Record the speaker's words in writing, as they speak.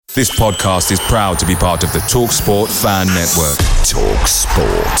This podcast is proud to be part of the TalkSport Fan Network.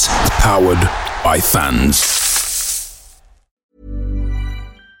 TalkSport. Powered by fans.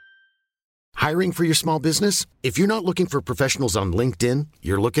 Hiring for your small business? If you're not looking for professionals on LinkedIn,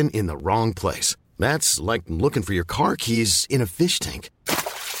 you're looking in the wrong place. That's like looking for your car keys in a fish tank.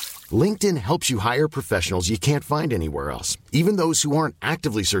 LinkedIn helps you hire professionals you can't find anywhere else, even those who aren't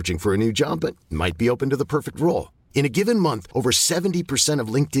actively searching for a new job but might be open to the perfect role. In a given month, over 70% of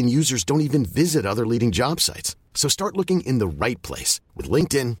LinkedIn users don't even visit other leading job sites. So start looking in the right place. With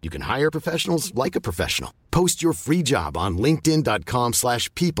LinkedIn, you can hire professionals like a professional. Post your free job on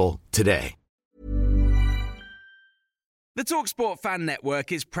linkedin.com/people today. The TalkSport Fan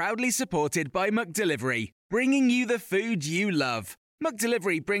Network is proudly supported by McDelivery, bringing you the food you love.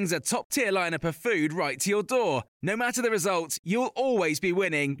 McDelivery brings a top-tier lineup of food right to your door. No matter the result, you'll always be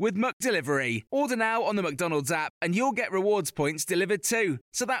winning with McDelivery. Order now on the McDonald's app and you'll get rewards points delivered too.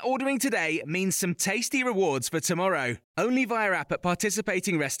 So that ordering today means some tasty rewards for tomorrow. Only via app at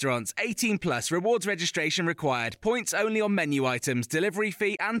participating restaurants. 18 plus. Rewards registration required. Points only on menu items. Delivery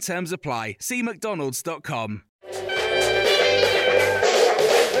fee and terms apply. See mcdonalds.com.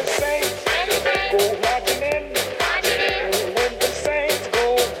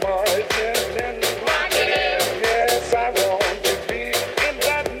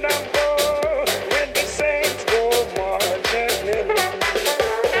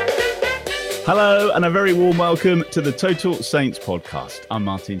 Hello and a very warm welcome to the Total Saints podcast. I'm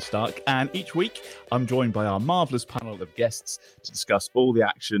Martin Stark and each week I'm joined by our marvellous panel of guests to discuss all the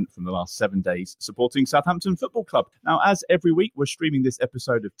action from the last 7 days supporting Southampton Football Club. Now, as every week, we're streaming this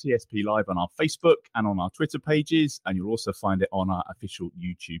episode of TSP Live on our Facebook and on our Twitter pages, and you'll also find it on our official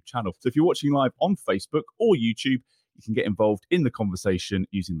YouTube channel. So if you're watching live on Facebook or YouTube, you can get involved in the conversation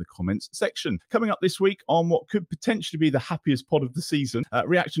using the comments section. Coming up this week on what could potentially be the happiest pod of the season,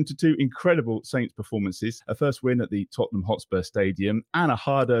 reaction to two incredible Saints performances, a first win at the Tottenham Hotspur Stadium and a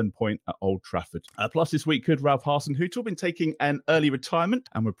hard-earned point at Old Trafford. Plus this week could Ralph Hasenhüttl been taking an early retirement,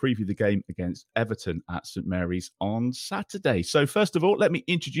 and we'll preview the game against Everton at St Mary's on Saturday. So first of all, let me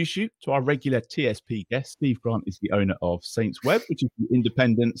introduce you to our regular TSP guest. Steve Grant is the owner of Saints Web, which is the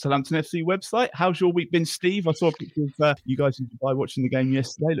independent Southampton FC website. How's your week been, Steve? I saw a picture of you guys in Dubai watching the game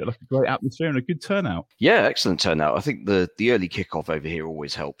yesterday. Looked like a great atmosphere and a good turnout. Yeah, excellent turnout. I think the early kickoff over here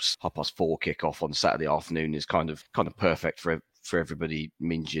always helps. 4:30 kickoff on Saturday afternoon is kind of perfect for everybody. It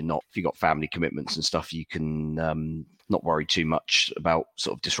means you're not, if you've got family commitments and stuff, you can not worry too much about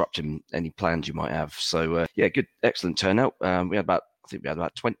sort of disrupting any plans you might have. So yeah, good, excellent turnout. We had about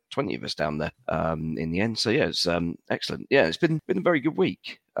 20 of us down there in the end. So yeah, it's excellent. Yeah, it's been a very good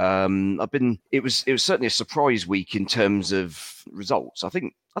week. It was certainly a surprise week in terms of results. I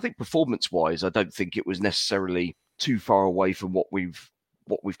think performance-wise, I don't think it was necessarily too far away from what we've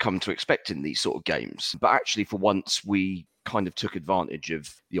come to expect in these sort of games. But actually, for once, we kind of took advantage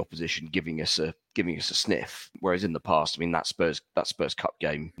of the opposition giving us a sniff. Whereas in the past, I mean, that Spurs Cup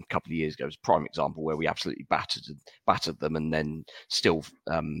game a couple of years ago was a prime example where we absolutely battered them and then still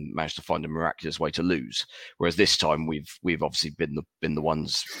managed to find a miraculous way to lose. Whereas this time we've obviously been the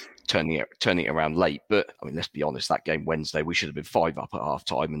ones turning it around late. But I mean, let's be honest, that game Wednesday we should have been 5 up at half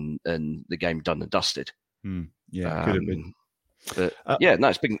time and the game done and dusted. Yeah, could have been. But yeah, no,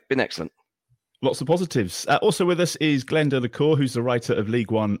 it's been excellent. Lots of positives. Also with us is Glenn Delacour, who's the writer of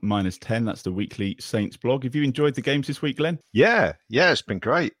League One -10. That's the weekly Saints blog. Have you enjoyed the games this week, Glenn? Yeah, it's been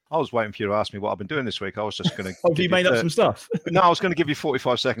great. I was waiting for you to ask me what I've been doing this week. I was just going to... Have you made up some stuff? No, I was going to give you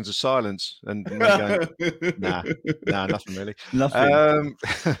 45 seconds of silence and going, nah, nothing really. Nothing.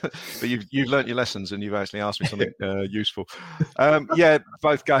 But you've learnt your lessons and you've actually asked me something useful. Yeah,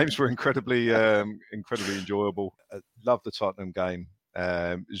 both games were incredibly enjoyable. Loved the Tottenham game.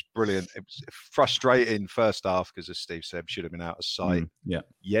 It was brilliant. It was frustrating first half because, as Steve said, should have been out of sight.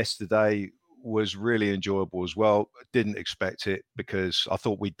 Yesterday was really enjoyable as well. Didn't expect it because I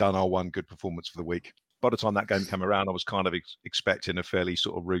thought we'd done our one good performance for the week. By the time that game came around, I was kind of expecting a fairly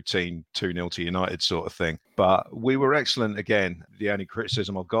sort of routine 2-0 to United sort of thing. But we were excellent again. The only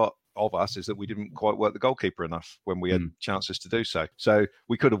criticism I've got of us is that we didn't quite work the goalkeeper enough when we had chances to do so. So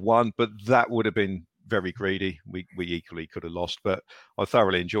we could have won, but that would have been very greedy. We equally could have lost, but I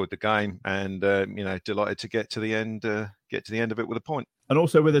thoroughly enjoyed the game and delighted to get to the end of it with a point. And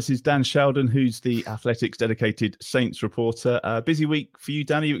also with us is Dan Sheldon, who's the Athletics dedicated Saints reporter. Busy week for you,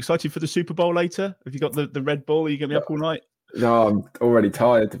 Dan. Are you excited for the Super Bowl later? Have you got the Red Bull? Are you going to be up all night? No, I'm already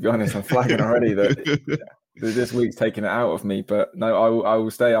tired, to be honest. I'm flagging already that this week's taken it out of me. But no, I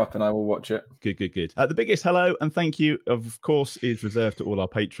will stay up and I will watch it. Good. The biggest hello and thank you, of course, is reserved to all our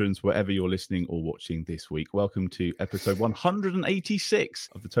patrons, wherever you're listening or watching this week. Welcome to episode 186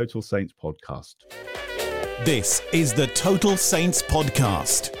 of the Total Saints podcast. This is the Total Saints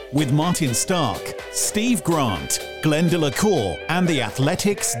podcast with Martin Stark, Steve Grant, Glenn Delacour, and the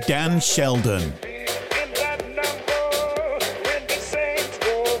Athletics' Dan Sheldon.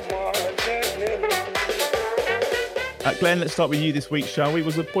 Glenn, let's start with you this week, shall we?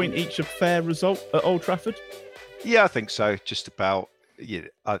 Was a point each a fair result at Old Trafford? Yeah, I think so. Just about. Yeah,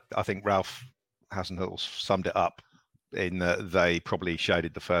 I think Ralph Hasenhüttl summed it up in that they probably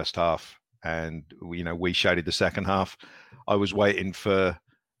shaded the first half, and we shaded the second half. I was waiting for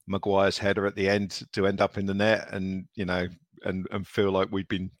Maguire's header at the end to end up in the net, and and feel like we'd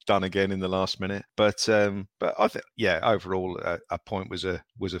been done again in the last minute. But I think, overall, a point was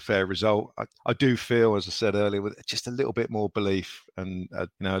a fair result. I do feel, as I said earlier, with just a little bit more belief and a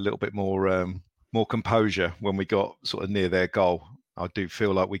little bit more composure when we got sort of near their goal. I do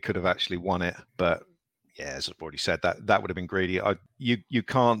feel like we could have actually won it, but yeah, as I've already said, that would have been greedy. You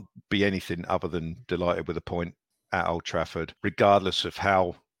can't be anything other than delighted with a point at Old Trafford, regardless of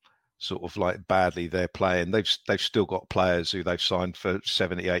how sort of like badly they're playing. They've still got players who they've signed for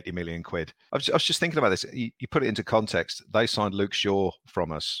 70, 80 million quid. I was just thinking about this. You put it into context. They signed Luke Shaw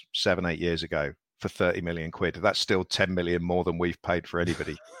from us 7-8 years ago for 30 million quid. That's still 10 million more than we've paid for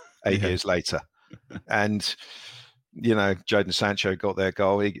anybody 8 years later. And, Jadon Sancho got their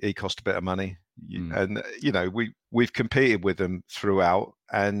goal. He cost a bit of money. And, we've competed with them throughout,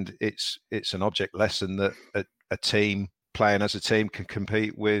 and it's an object lesson that a team playing as a team can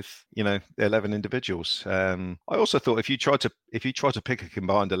compete with 11 individuals. I also thought if you try to pick a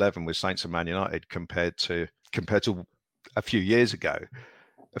combined 11 with Saints and Man United compared to a few years ago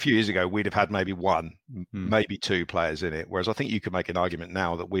we'd have had maybe one, maybe two players in it, whereas I think you could make an argument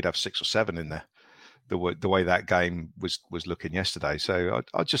now that we'd have 6 or 7 in there, the way that game was looking yesterday. So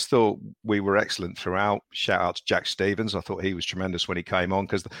I just thought we were excellent throughout. Shout out to Jack Stevens. I thought he was tremendous when he came on,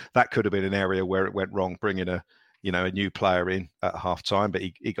 because that could have been an area where it went wrong, bringing a new player in at half time, but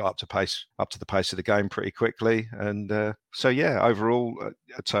he got up to the pace of the game pretty quickly. And overall,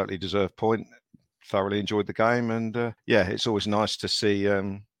 a totally deserved point. Thoroughly enjoyed the game, and it's always nice to see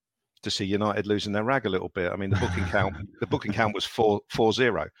United losing their rag a little bit. I mean, the booking count was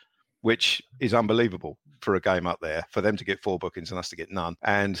 4-0, which is unbelievable for a game up there, for them to get 4 bookings and us to get none.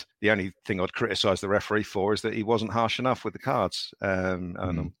 And the only thing I'd criticise the referee for is that he wasn't harsh enough with the cards. And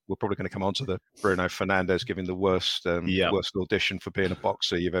we're probably going to come on to the Bruno Fernandes giving the worst audition for being a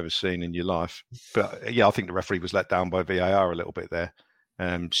boxer you've ever seen in your life. But I think the referee was let down by VAR a little bit there.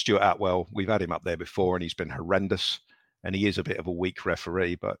 Stuart Atwell, we've had him up there before, and he's been horrendous. And he is a bit of a weak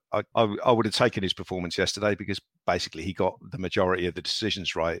referee, but I would have taken his performance yesterday, because basically he got the majority of the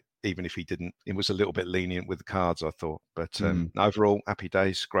decisions right, even if he didn't. It was a little bit lenient with the cards, I thought. But overall, happy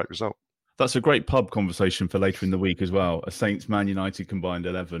days, great result. That's a great pub conversation for later in the week as well. A Saints Man United combined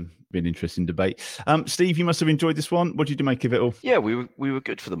 11. Be an interesting debate. Steve, you must have enjoyed this one. What did you make of it all? Yeah, we were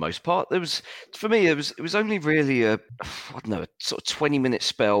good for the most part. For me, it was only really a sort of 20-minute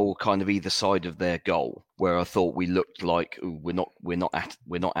spell, kind of either side of their goal, where I thought we looked like we're not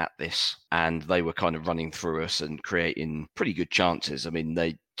at this, and they were kind of running through us and creating pretty good chances. I mean,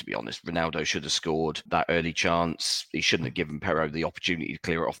 to be honest, Ronaldo should have scored that early chance. He shouldn't have given Perraud the opportunity to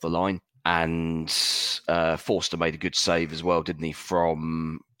clear it off the line. And Forster made a good save as well, didn't he?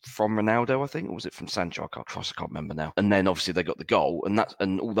 From Ronaldo, I think, or was it from Sancho? I can't remember now. And then obviously they got the goal,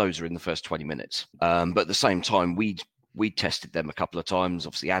 and all those are in the first 20 minutes. But at the same time, we tested them a couple of times.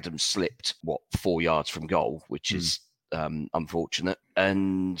 Obviously, Adams slipped 4 yards from goal, which is unfortunate.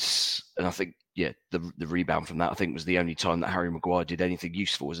 And I think the rebound from that, I think, was the only time that Harry Maguire did anything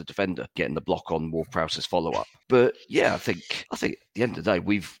useful as a defender, getting the block on Ward-Prowse's follow-up. But I think at the end of the day,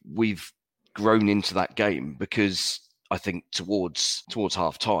 we've grown into that game, because I think towards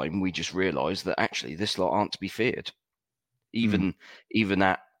half time, we just realised that actually this lot aren't to be feared. Even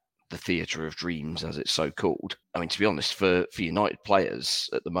at the Theatre of Dreams, as it's so called. I mean, to be honest, for United players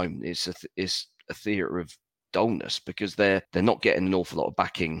at the moment, it's a theatre of dullness, because they're not getting an awful lot of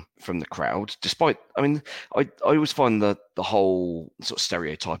backing from the crowd. Despite, I mean, I always find the whole sort of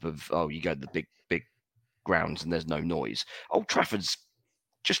stereotype of, you go to the big grounds and there's no noise. Old Trafford's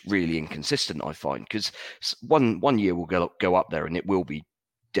just really inconsistent, I find, because one year we'll go up there and it will be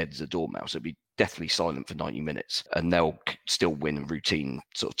dead as a dormouse. It'll be deathly silent for 90 minutes, and they'll still win a routine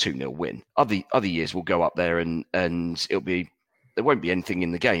sort of 2-0 win. Other years we'll go up there and it'll be there won't be anything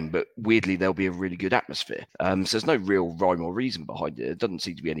in the game, but weirdly there'll be a really good atmosphere. So there's no real rhyme or reason behind it. There doesn't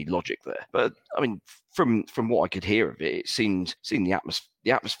seem to be any logic there. But I mean, from what I could hear of it, it seemed the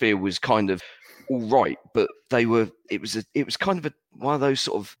atmosphere was kind of all right, but it was kind of one of those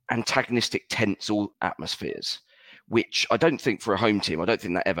sort of antagonistic, tense all atmospheres, which I don't think for a home team, I don't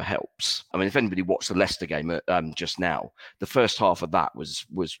think that ever helps. I mean, if anybody watched the Leicester game just now, the first half of that was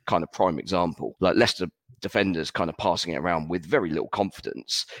kind of prime example. Like Leicester defenders kind of passing it around with very little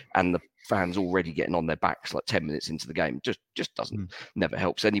confidence, and the fans already getting on their backs like 10 minutes into the game. Just doesn't, never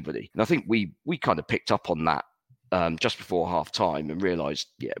helps anybody. And I think we kind of picked up on that just before half time and realised,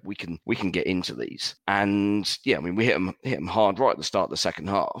 we can get into these. And I mean, we hit them hard right at the start of the second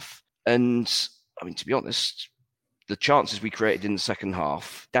half. And I mean, to be honest, the chances we created in the second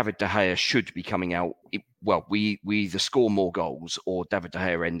half, David De Gea should be coming out. We either score more goals or David De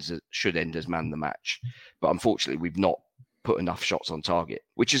Gea should end as man of the match. But unfortunately, we've not put enough shots on target,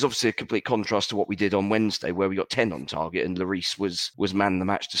 which is obviously a complete contrast to what we did on Wednesday, where we got 10 on target and Lloris was man of the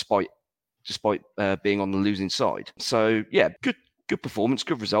match despite being on the losing side. So good performance,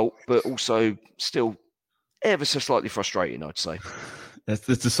 good result, but also still ever so slightly frustrating, I'd say. That's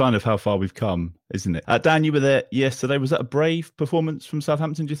a sign of how far we've come, isn't it? Dan, you were there yesterday. Was that a brave performance from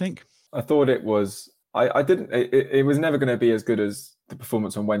Southampton, do you think? I thought it was. It was never going to be as good as the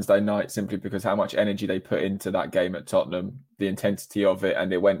performance on Wednesday night, simply because how much energy they put into that game at Tottenham, the intensity of it,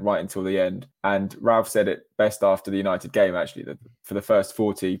 and it went right until the end. And Ralph said it best after the United game, actually, that for the first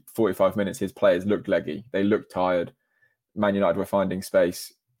 45 minutes, his players looked leggy. They looked tired. Man United were finding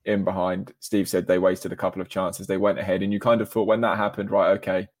space in behind. Steve said they wasted a couple of chances. They went ahead, and you kind of thought when that happened, right,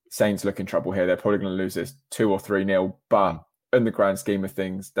 okay, Saints look in trouble here. They're probably going to lose this 2 or 3-0, but in the grand scheme of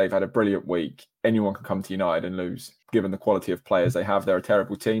things, they've had a brilliant week. Anyone can come to United and lose, given the quality of players they have. They're a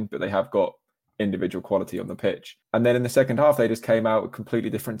terrible team, but they have got individual quality on the pitch. And then in the second half, they just came out a completely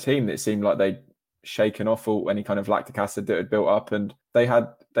different team. It seemed like they'd shaken off any kind of lactic acid that had built up, and they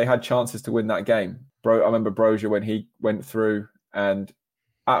had chances to win that game. I remember Brozier when he went through, and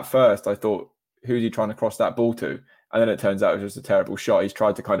at first I thought, who's he trying to cross that ball to? And then it turns out it was just a terrible shot. He's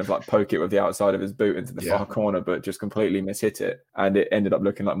tried to kind of like poke it with the outside of his boot into the far corner, but just completely mishit it. And it ended up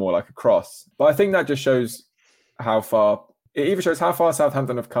looking more like a cross. But I think that just shows how far, it either shows how far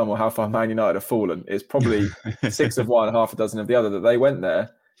Southampton have come or how far Man United have fallen. It's probably 6 of one, half a dozen of the other, that they went there,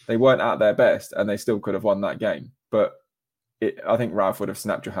 they weren't at their best, and they still could have won that game. But I think Ralph would have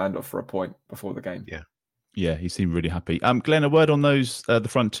snapped your hand off for a point before the game. Yeah, he seemed really happy. Glenn, a word on those, the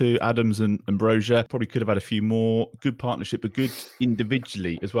front two, Adams and Brozier. Probably could have had a few more. Good partnership, but good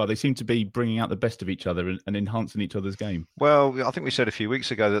individually as well. They seem to be bringing out the best of each other and enhancing each other's game. Well, I think we said a few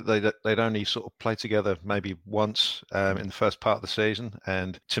weeks ago that they'd only sort of played together maybe once in the first part of the season.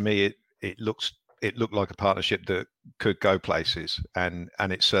 And to me, it looked like a partnership that could go places. And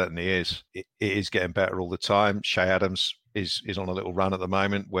it certainly is. It is getting better all the time. Che Adams is on a little run at the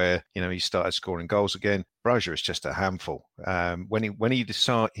moment where, he started scoring goals again. Brozier is just a handful. When he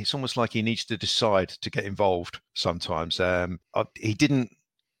decides, it's almost like he needs to decide to get involved sometimes. He didn't.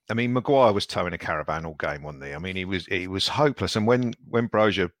 I mean, Maguire was towing a caravan all game, wasn't he? I mean, he was hopeless. And when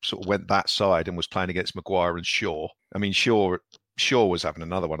Brozier sort of went that side and was playing against Maguire and Shaw, I mean, Shaw was having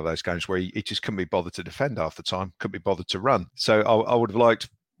another one of those games where he just couldn't be bothered to defend half the time, couldn't be bothered to run. So I would have liked,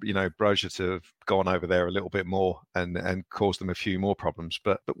 Brozier to have gone over there a little bit more and caused them a few more problems.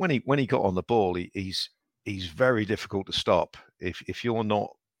 But when he got on the ball, he's very difficult to stop. If you're not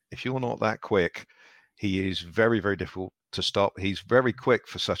that quick, he is very, very difficult to stop. He's very quick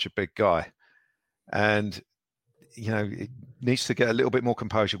for such a big guy, and it needs to get a little bit more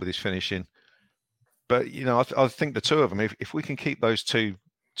composure with his finishing. But I think the two of them, if we can keep those two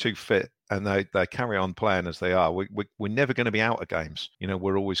fit and they carry on playing as they are, we're never going to be out of games.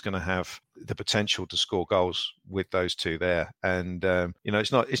 We're always going to have the potential to score goals with those two there. And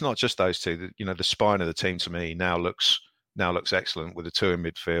it's not just those two. The spine of the team to me now looks excellent with the two in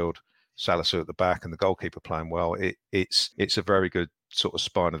midfield, Salisu at the back, and the goalkeeper playing well. It's a very good sort of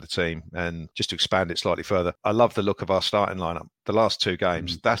spine of the team. And just to expand it slightly further, I love the look of our starting lineup. The last two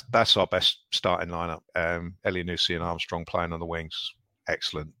games, that's our best starting lineup. Elyounoussi and Armstrong playing on the wings.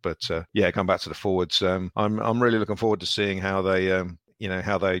 Excellent. But going back to the forwards, I'm really looking forward to seeing how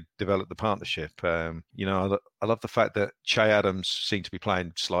they develop the partnership. I love the fact that Che Adams seemed to be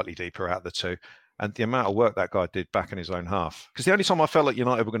playing slightly deeper out of the two, and the amount of work that guy did back in his own half. Because the only time I felt like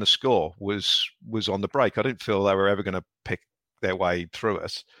United were going to score was on the break. I didn't feel they were ever going to pick their way through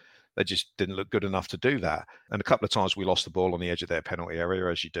us. They just didn't look good enough to do that. And a couple of times we lost the ball on the edge of their penalty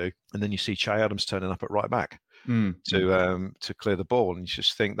area, as you do. And then you see Che Adams turning up at right back. to clear the ball, and you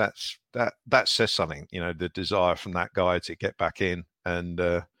just think that says something. The desire from that guy to get back in and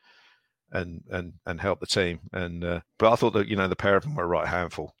help the team. But I thought that the pair of them were a right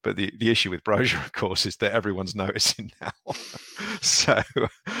handful. But the issue with Brozier, of course, is that everyone's noticing now. So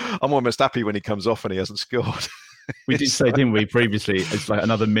I'm almost happy when he comes off and he hasn't scored. We did say, didn't we, previously, it's like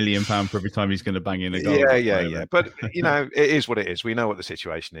another £1 million for every time he's going to bang in a goal. Yeah. But, it is what it is. We know what the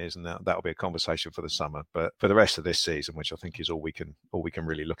situation is, and that'll be a conversation for the summer. But for the rest of this season, which I think is all we can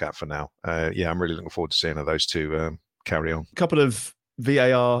really look at for now, I'm really looking forward to seeing how those two carry on. A couple of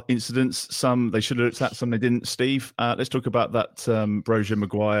VAR incidents, some they should have looked at, some they didn't. Steve, let's talk about that Brozier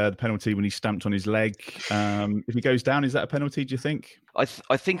Maguire, the penalty when he stamped on his leg. If he goes down, is that a penalty, do you think? I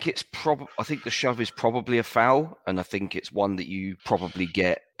think I think the shove is probably a foul, and I think it's one that you probably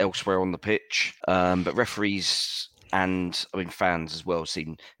get elsewhere on the pitch. But referees and fans as well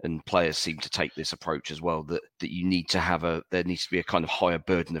and players seem to take this approach as well, that you need to there needs to be a kind of higher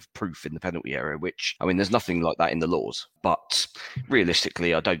burden of proof in the penalty area, which there's nothing like that in the laws. But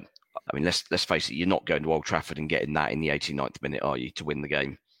realistically, let's face it, you're not going to Old Trafford and getting that in the 89th minute, are you, to win the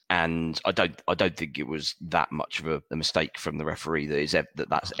game? And I don't think it was that much of a mistake from the referee that's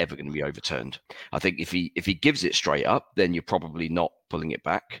ever going to be overturned. I think if he gives it straight up, then you're probably not pulling it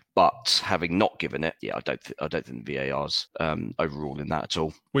back. But having not given it, I don't think VAR's overruling that at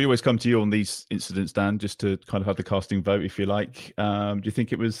all. We always come to you on these incidents, Dan, just to kind of have the casting vote, if you like. Do you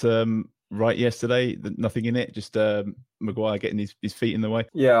think it was right yesterday? Nothing in it, just Maguire getting his feet in the way?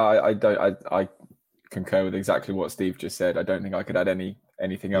 Yeah, I concur with exactly what Steve just said. I don't think I could add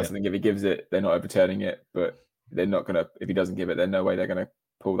anything else. I think if he gives it, they're not overturning it, but they're not going to, if he doesn't give it, there's no way they're going to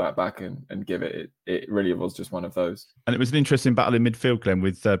pull that back and give it. It really was just one of those. And it was an interesting battle in midfield, Glenn,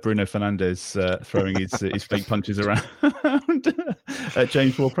 with Bruno Fernandes throwing his fake punches around at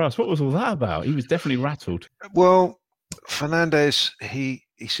James Ward-Prowse. What was all that about? He was definitely rattled. Well, Fernandes, he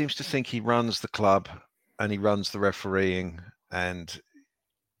seems to think he runs the club and he runs the refereeing and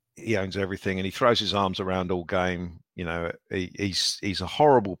he owns everything, and he throws his arms around all game. He's a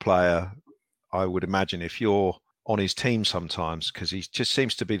horrible player, I would imagine, if you're on his team sometimes, because he just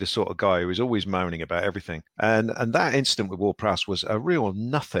seems to be the sort of guy who is always moaning about everything. And that incident with Ward-Prowse was a real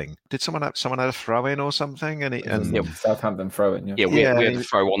nothing. Did someone have a throw in or something? Southampton throw in. We had a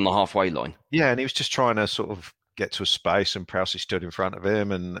throw on the halfway line. Yeah, and he was just trying to sort of get to a space, and Prowse stood in front of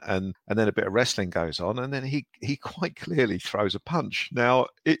him, and then a bit of wrestling goes on, and then he quite clearly throws a punch. Now,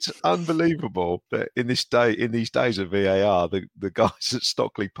 it's unbelievable that in these days of VAR, the guys at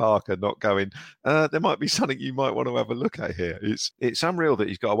Stockley Park are not going, there might be something you might want to have a look at here. It's unreal that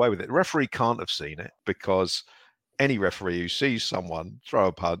he's got away with it. The referee can't have seen it, because any referee who sees someone throw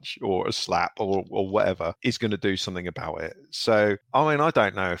a punch or a slap or whatever is going to do something about it. So, I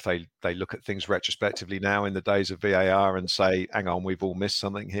don't know if they look at things retrospectively now in the days of VAR and say, hang on, we've all missed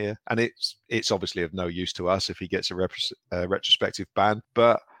something here. And it's obviously of no use to us if he gets a retrospective ban,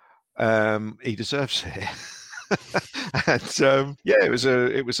 but he deserves it. And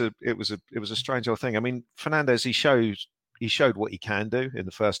it was a strange old thing. Fernandes, he showed what he can do in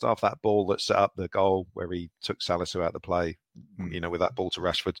the first half. That ball that set up the goal where he took Salisu out of the play, with that ball to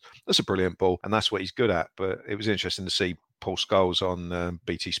Rashford, that's a brilliant ball, and that's what he's good at. But it was interesting to see Paul Scholes on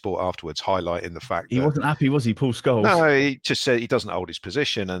BT Sport afterwards highlighting the fact he wasn't happy, was he, Paul Scholes? No, he just said he doesn't hold his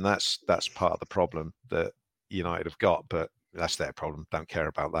position, and that's part of the problem that United have got. But that's their problem. Don't care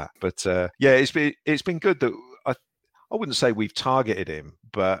about that. But it's been good that I wouldn't say we've targeted him,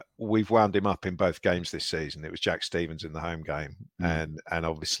 but we've wound him up in both games this season. It was Jack Stephens in the home game, and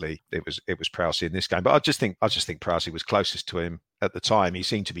obviously it was Prowse in this game. But I just think Prowse was closest to him at the time. He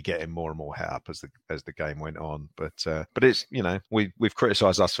seemed to be getting more and more het up as the game went on. But it's we've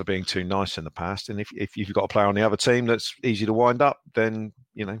criticised us for being too nice in the past, and if you've got a player on the other team that's easy to wind up, then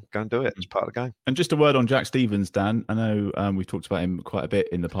go and do it. It's part of the game. And just a word on Jack Stephens, Dan. I know we've talked about him quite a bit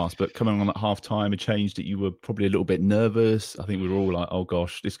in the past, but coming on at half time, a change that you were probably a little bit nervous. I think we were all like, oh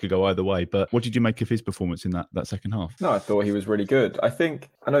gosh, this could go either way. But what did you make of his performance in that second half? No, I thought he was really good. I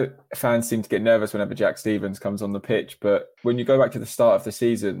know fans seem to get nervous whenever Jack Stephens comes on the pitch, but when you go back to the start of the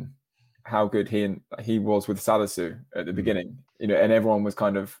season, how good he was with Salisu at the beginning, and everyone was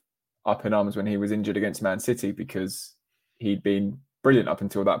kind of up in arms when he was injured against Man City because he'd been brilliant up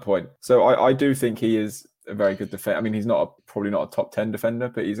until that point. So I do think he is a very good defender. He's probably not a top 10 defender,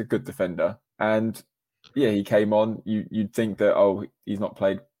 but he's a good defender. And yeah, he came on. You'd think that, he's not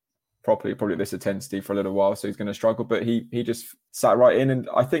played properly, probably at this intensity for a little while, so he's going to struggle. But he just sat right in, and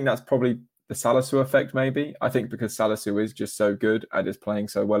I think that's probably the Salisu effect, maybe. I think because Salisu is just so good and is playing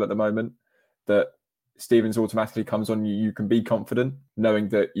so well at the moment that Stephens automatically comes on. You can be confident knowing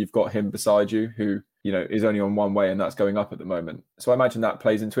that you've got him beside you who is only on one way, and that's going up at the moment. So I imagine that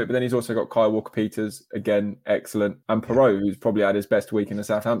plays into it. But then he's also got Kyle Walker-Peters, again, excellent. And Perraud, who's probably had his best week in the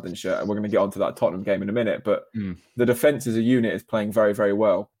Southampton shirt. And we're going to get onto that Tottenham game in a minute. But the defence as a unit is playing very, very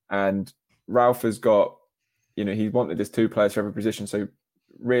well. And Ralph has got, he wanted this 2 players for every position. So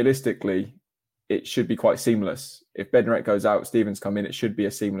realistically, it should be quite seamless. If Bednarek goes out, Stevens come in, it should be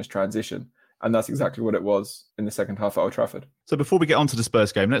a seamless transition. And that's exactly what it was in the second half at Old Trafford. So before we get on to the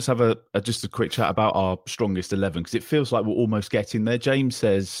Spurs game, let's have just a quick chat about our strongest 11, because it feels like we're almost getting there. James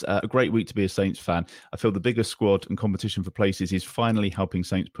says, a great week to be a Saints fan. I feel the bigger squad and competition for places is finally helping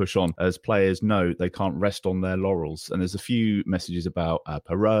Saints push on, as players know they can't rest on their laurels. And there's a few messages about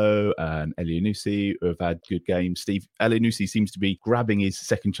Perraud and Elyounoussi who have had good games. Steve, Elyounoussi seems to be grabbing his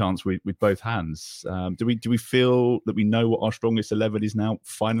second chance with both hands. Do we feel that we know what our strongest 11 is now,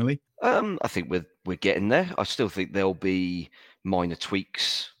 finally? I think we're getting there. I still think there'll be minor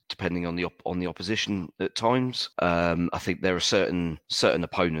tweaks depending on the opposition at times. I think there are certain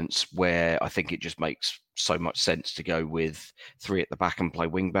opponents where I think it just makes so much sense to go with 3 at the back and play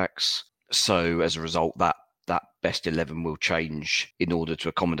wing backs. So as a result, that best 11 will change in order to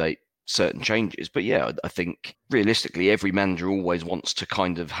accommodate certain changes. But yeah, I think realistically every manager always wants to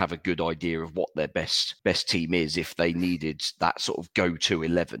kind of have a good idea of what their best team is if they needed that sort of go-to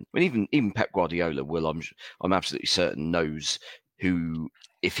 11. I mean, even Pep Guardiola I'm absolutely certain knows who,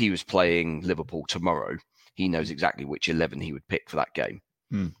 if he was playing Liverpool tomorrow, he knows exactly which 11 he would pick for that game,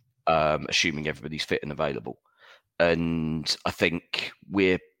 assuming everybody's fit and available. And I think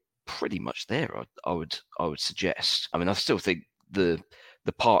we're pretty much there, I would suggest. I mean, I still think the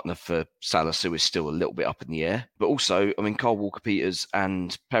partner for Salisu is still a little bit up in the air. But also, I mean, Kyle Walker-Peters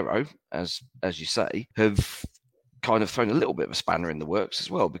and Perraud, as you say, have kind of thrown a little bit of a spanner in the works as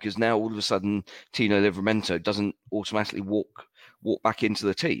well, because now all of a sudden Tino Livramento doesn't automatically walk back into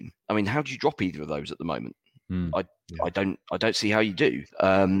the team. I mean, how do you drop either of those at the moment? I don't see how you do.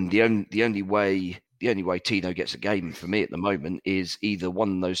 The only way Tino gets a game for me at the moment is either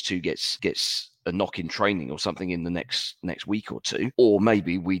one of those two gets a knock in training or something in the next week or two, or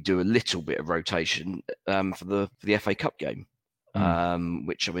maybe we do a little bit of rotation for the FA Cup game,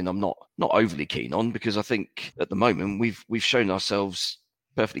 which I mean I'm not overly keen on, because I think at the moment we've shown ourselves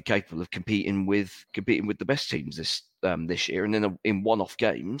perfectly capable of competing with the best teams this year, and then in one-off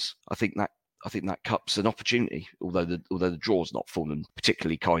games I think that cup's an opportunity, although the draw's not fallen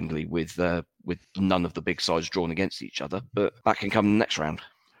particularly kindly with none of the big sides drawn against each other, but that can come in the next round.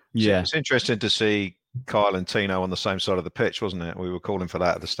 Yeah, it's interesting to see Kyle and Tino on the same side of the pitch, wasn't it? We were calling for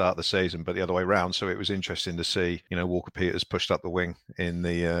that at the start of the season, but the other way around. So it was interesting to see, Walker-Peters pushed up the wing in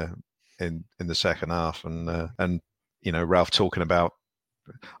the second half, and Ralph talking about.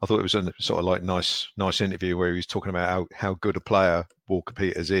 I thought it was a sort of like nice interview where he was talking about how good a player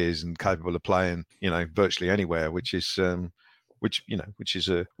Walker-Peters is and capable of playing, virtually anywhere, which is a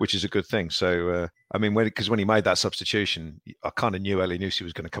good thing. So I mean, when he made that substitution, I kind of knew Elyounoussi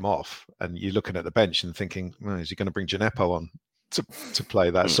was going to come off, and you're looking at the bench and thinking, is he going to bring Djenepo on to play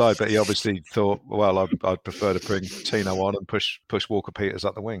that side? But he obviously thought, well, I'd prefer to bring Tino on and push Walker-Peters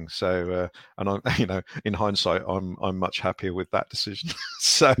up the wing. So and I'm, in hindsight, I'm much happier with that decision.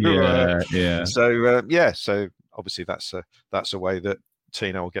 So yeah. So obviously that's a way that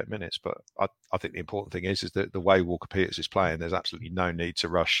Tino will get minutes, but I think the important thing is that the way Walker-Peters is playing, there's absolutely no need to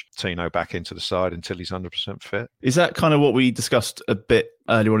rush Tino back into the side until he's 100% fit. Is that kind of what we discussed a bit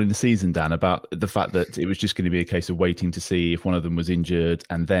earlier on in the season, Dan, about the fact that it was just going to be a case of waiting to see if one of them was injured,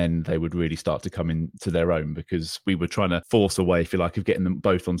 and then they would really start to come into their own, because we were trying to force a way, if you like, of getting them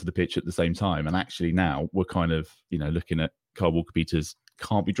both onto the pitch at the same time. And actually now we're kind of, looking at Kyle Walker-Peters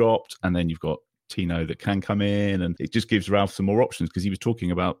can't be dropped, and then you've got Tino that can come in, and it just gives Ralph some more options, because he was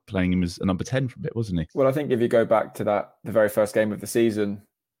talking about playing him as a number 10 for a bit, wasn't he? Well, I think if you go back to the very first game of the season,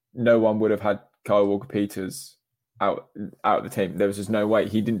 no one would have had Kyle Walker-Peters out of the team. There was just no way.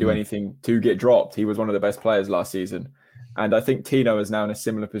 He didn't do anything to get dropped. He was one of the best players last season. And I think Tino is now in a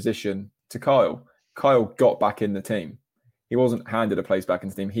similar position to Kyle. Kyle got back in the team. He wasn't handed a place back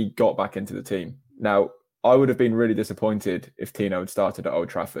into the team. He got back into the team. Now, I would have been really disappointed if Tino had started at Old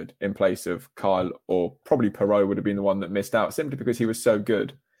Trafford in place of Kyle, or probably Perraud would have been the one that missed out, simply because he was so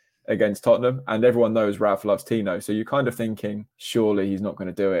good against Tottenham. And everyone knows Ralph loves Tino. So you're kind of thinking, surely he's not going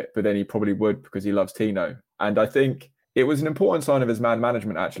to do it. But then he probably would, because he loves Tino. And I think it was an important sign of his man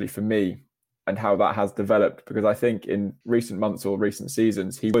management, actually, for me, and how that has developed. Because I think in recent months or recent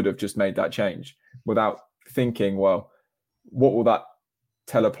seasons, he would have just made that change without thinking, well, what will that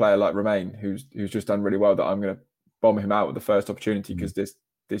tell a player like Romain, who's just done really well, that I'm going to bomb him out with the first opportunity because this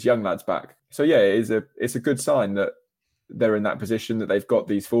young lad's back. So yeah, it's a good sign that they're in that position, that they've got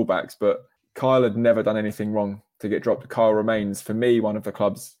these fullbacks. But Kyle had never done anything wrong to get dropped. Kyle remains, for me, one of the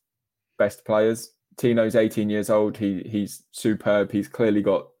club's best players. Tino's 18 years old. He's superb. He's clearly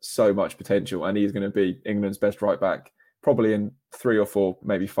got so much potential, and he's going to be England's best right back probably in 3 or 4,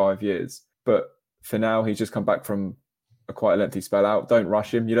 maybe 5 years. But for now, he's just come back from quite a lengthy spell out. Don't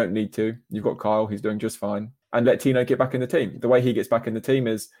rush him. You don't need to. You've got Kyle. He's doing just fine. And let Tino get back in the team. The way he gets back in the team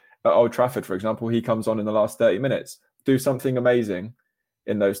is at Old Trafford, for example, he comes on in the last 30 minutes. Do something amazing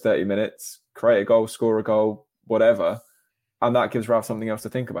in those 30 minutes. Create a goal, score a goal, whatever. And that gives Ralph something else to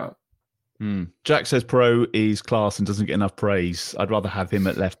think about. Jack says Perraud is class and doesn't get enough praise. I'd rather have him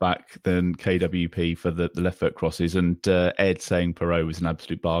at left back than KWP for the left foot crosses. And Ed saying Perraud was an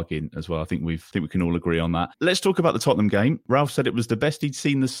absolute bargain as well. I think we can all agree on that. Let's talk about the Tottenham game. Ralph said it was the best he'd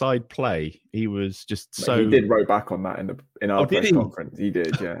seen the side play. He was just so. He did row back on that in our press conference. He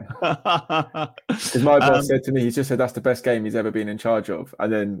did, yeah. Because my boss said to me, he's just said that's the best game he's ever been in charge of,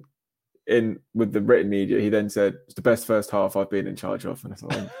 and then. With the written media, he then said it's the best first half I've been in charge of. And I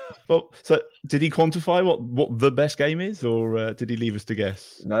thought, well, so did he quantify what the best game is, or did he leave us to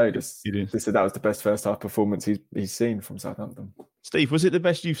guess? No, just said that was the best first half performance he's seen from Southampton. Steve, was it the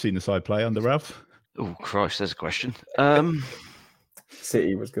best you've seen the side play under Ralph? Oh Christ, there's a question.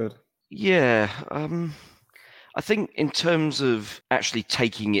 City was good. Yeah, I think in terms of actually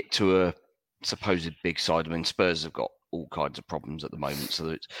taking it to a supposed big side. I mean, Spurs have got all kinds of problems at the moment,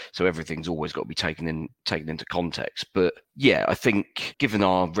 so everything's always got to be taken into context. But yeah, I think given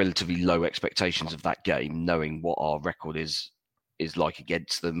our relatively low expectations of that game, knowing what our record is like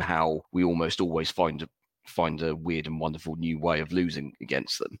against them, how we almost always find a weird and wonderful new way of losing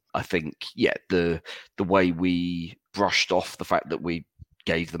against them, I think the way we brushed off the fact that we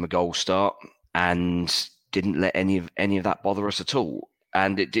gave them a goal start and didn't let any of that bother us at all.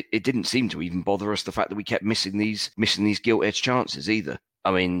 And it didn't seem to even bother us the fact that we kept missing these gilt-edged chances either.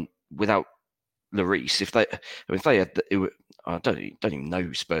 I mean, without Lloris, if they had, I don't even know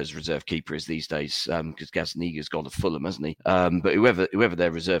who Spurs' reserve keeper is these days, because Gazaniga's gone to Fulham, hasn't he? But whoever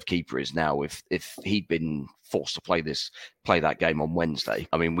their reserve keeper is now, if he'd been forced to play that game on Wednesday,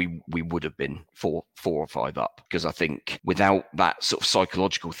 I mean, we would have been 4 or 5 up, because I think without that sort of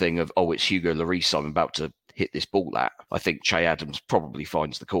psychological thing of, oh, it's Hugo Lloris I'm about to hit this ball at, I think Che Adams probably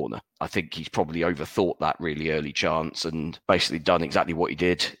finds the corner. I think he's probably overthought that really early chance and basically done exactly what he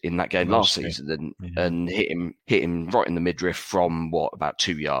did in that game last season and hit him right in the midriff from about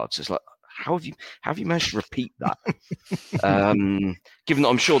 2 yards. It's like, how have you managed to repeat that? Given that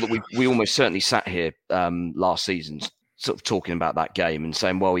I'm sure that we almost certainly sat here last season sort of talking about that game and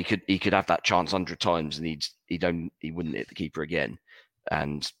saying, well, he could have that chance 100 times and he wouldn't hit the keeper again.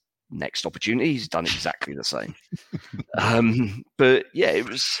 And next opportunity, he's done exactly the same. But yeah, it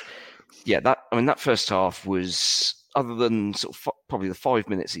was that first half was, other than sort of probably the 5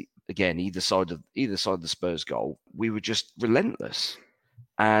 minutes again either side of the Spurs goal, we were just relentless,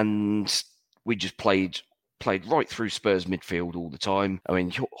 and we just played right through Spurs midfield all the time. I mean,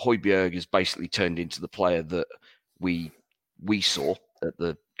 Højbjerg has basically turned into the player that we saw at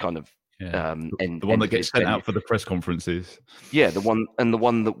the kind of the one that gets sent out for the press conferences. Yeah, the one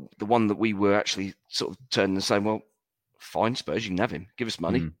that we were actually sort of turning and saying, well, fine, Spurs, you can have him. Give us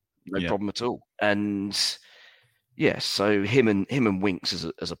money, no problem at all. And yeah, so him and Winks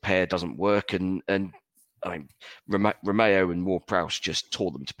as a pair doesn't work, and I mean, Romeo and Ward-Prowse just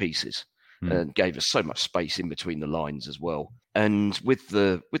tore them to pieces and gave us so much space in between the lines as well. And with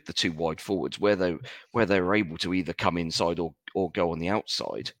the 2 wide forwards, where they were able to either come inside or go on the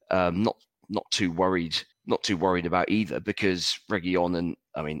outside, not too worried about either, because Reguilón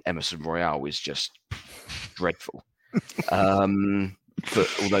and Emerson Royal is just dreadful. But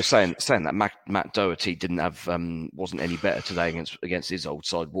although saying that, Matt Doherty wasn't any better today against his old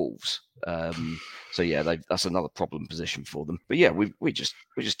side Wolves. So yeah, that's another problem position for them. But yeah, we just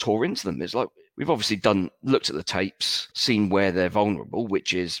tore into them. It's like we've obviously looked at the tapes, seen where they're vulnerable,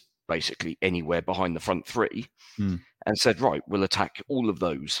 which is basically anywhere behind the front 3, and said, right, we'll attack all of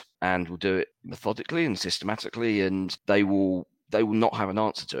those, and we'll do it methodically and systematically, and they will not have an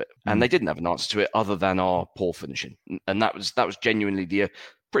answer to it. And they didn't have an answer to it other than our poor finishing. And that was genuinely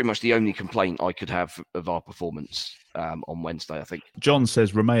pretty much the only complaint I could have of our performance on Wednesday, I think. John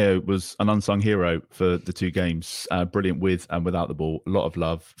says Romeo was an unsung hero for the 2 games. Brilliant with and without the ball. A lot of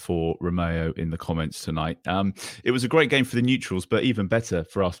love for Romeo in the comments tonight. It was a great game for the neutrals, but even better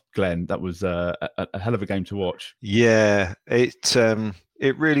for us, Glenn. That was a hell of a game to watch. Yeah,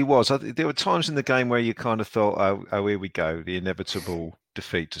 it really was. There were times in the game where you kind of thought, oh, here we go, the inevitable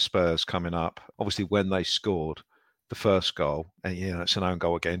defeat to Spurs coming up. Obviously, when they scored the first goal, and it's an own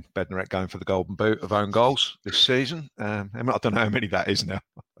goal again. Bednarek going for the golden boot of own goals this season. I don't know how many that is now.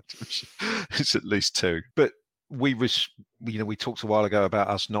 It's at least 2. But we talked a while ago about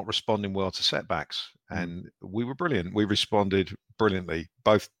us not responding well to setbacks, and we were brilliant. We responded brilliantly,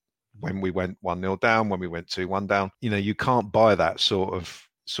 both when we went 1-0 down, when we went 2-1 down. You can't buy that sort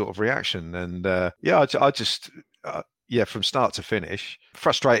of reaction. And from start to finish,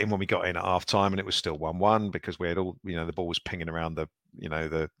 frustrating when we got in at half time and it was still 1-1 because we had all, the ball was pinging around the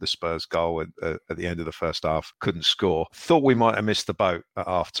Spurs goal at the end of the first half, couldn't score. Thought we might have missed the boat at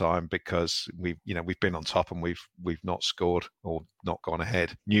half time because we've been on top and we've not scored or not gone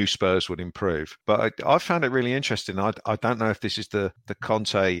ahead. Knew Spurs would improve. But I found it really interesting. I don't know if this is the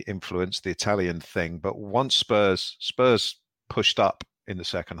Conte influence, the Italian thing, but once Spurs pushed up in the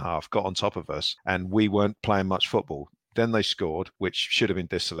second half, got on top of us, and we weren't playing much football. Then they scored, which should have been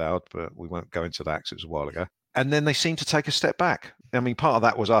disallowed, but we won't go into that because it was a while ago. And then they seemed to take a step back. I mean, part of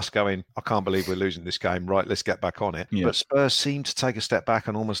that was us going, I can't believe we're losing this game. Right, let's get back on it. Yeah. But Spurs seemed to take a step back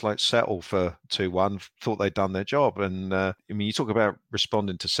and almost like settle for 2-1, thought they'd done their job. And you talk about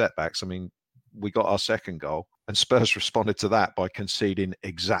responding to setbacks. I mean, we got our second goal and Spurs responded to that by conceding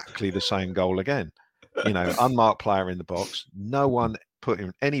exactly the same goal again. Unmarked player in the box. No one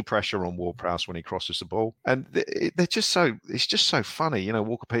putting any pressure on Ward-Prowse when he crosses the ball. And it's just so funny.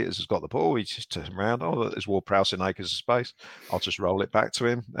 Walker-Peters has got the ball. He just turns around. Oh, there's Ward-Prowse in acres of space. I'll just roll it back to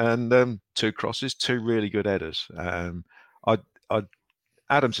him. And 2 crosses, 2 really good headers.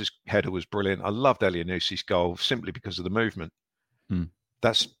 Adams' header was brilliant. I loved Elianusi's goal simply because of the movement.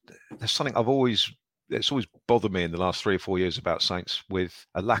 That's something it's always bothered me in the last 3 or 4 years about Saints, with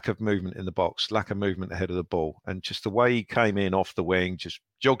a lack of movement in the box, lack of movement ahead of the ball. And just the way he came in off the wing, just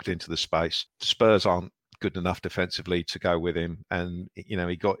jogged into the space. Spurs aren't good enough defensively to go with him. And,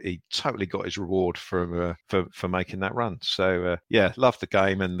 he totally got his reward for making that run. So, loved the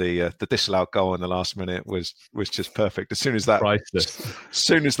game. And the disallowed goal in the last minute was just perfect. As soon as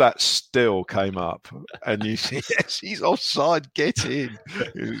that still came up and you see, yes, he's offside, get in.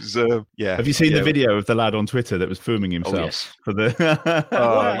 It was, Have you seen the video of the lad on Twitter that was filming himself? Oh, yes. For the...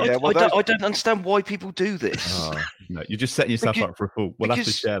 I don't understand why people do this. No, you're just setting yourself up for a fool. We'll have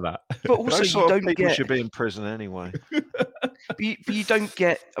to share that. But also, you don't get... People should be in prison anyway. But you don't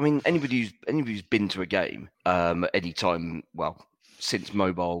get... I mean, anybody who's been to a game any time, since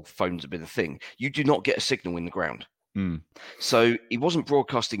mobile phones have been a thing, you do not get a signal in the ground. So he wasn't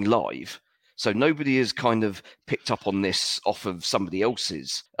broadcasting live. So nobody has kind of picked up on this off of somebody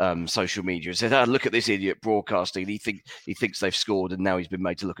else's social media and said, look at this idiot broadcasting. He thinks they've scored and now he's been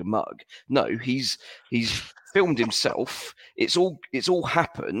made to look a mug. No, he's filmed himself. It's all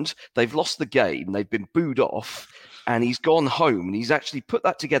happened. They've lost the game. They've been booed off. And he's gone home and he's actually put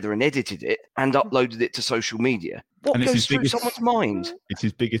that together and edited it and uploaded it to social media. What goes through someone's mind? It's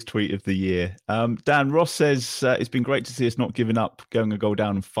his biggest tweet of the year. Dan Ross says, it's been great to see us not giving up, going a goal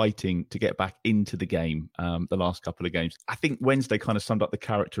down and fighting to get back into the game the last couple of games. I think Wednesday kind of summed up the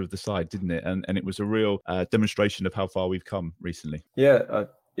character of the side, didn't it? And it was a real demonstration of how far we've come recently. Yeah,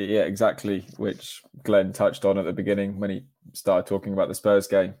 exactly, which Glenn touched on at the beginning when he started talking about the Spurs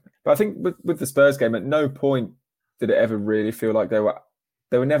game. But I think with the Spurs game, at no point did it ever really feel like they were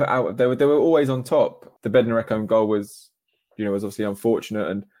never out. They were always on top. The Bednarek own goal was obviously unfortunate,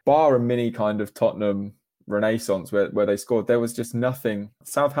 and bar a mini kind of Tottenham renaissance where they scored, there was just nothing.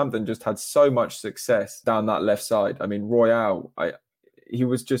 Southampton just had so much success down that left side. I mean, Royale, he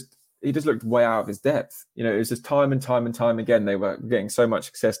just looked way out of his depth. It was just time and time again they were getting so much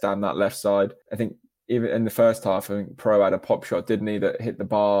success down that left side. I think even in the first half, I think Pro had a pop shot, didn't he, that hit the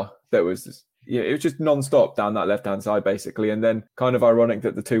bar. That was just, it was just non-stop down that left-hand side, basically. And then kind of ironic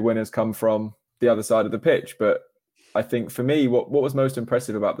that the 2 winners come from the other side of the pitch. But I think for me, what was most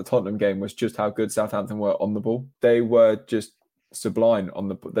impressive about the Tottenham game was just how good Southampton were on the ball. They were just sublime on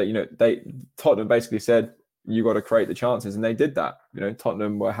the... Tottenham basically said, you got to create the chances. And they did that.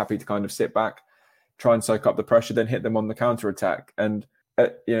 Tottenham were happy to kind of sit back, try and soak up the pressure, then hit them on the counter-attack. And,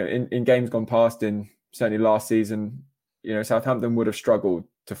 in games gone past, certainly last season, Southampton would have struggled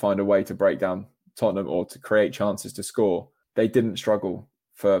to find a way to break down Tottenham or to create chances to score. They didn't struggle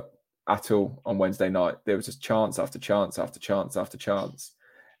at all on Wednesday night. There was just chance after chance after chance after chance.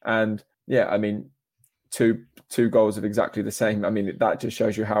 And two goals of exactly the same. I mean, that just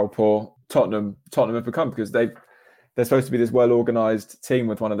shows you how poor Tottenham have become, because they're supposed to be this well-organised team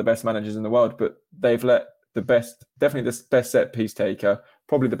with one of the best managers in the world, but they've let definitely the best set piece taker,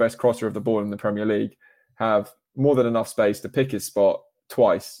 probably the best crosser of the ball in the Premier League, have more than enough space to pick his spot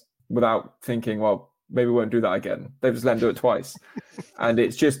twice without thinking, well, maybe we won't do that again. They've just let him do it twice. And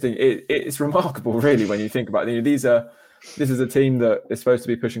it's just, it's remarkable, really, when you think about it. This is a team that is supposed to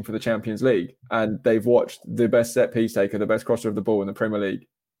be pushing for the Champions League, and they've watched the best set piece taker, the best crosser of the ball in the Premier League,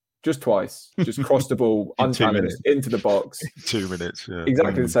 just twice, just crossed the ball unchallenged into the box. 2 minutes, yeah.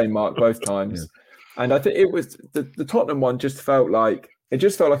 Exactly the same mark both times. Yeah. And I think it was the Tottenham one just felt like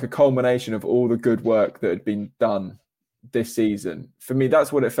a culmination of all the good work that had been done this season. For me,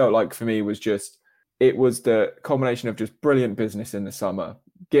 that's what it felt like. For me, it was the culmination of just brilliant business in the summer,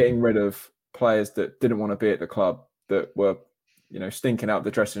 getting rid of players that didn't want to be at the club, that were, stinking out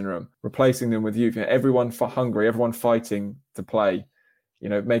the dressing room, replacing them with youth. Everyone hungry, everyone fighting to play,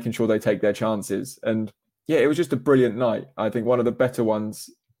 making sure they take their chances. And yeah, it was just a brilliant night. I think one of the better ones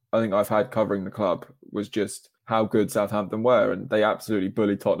I think I've had covering the club was just how good Southampton were, and they absolutely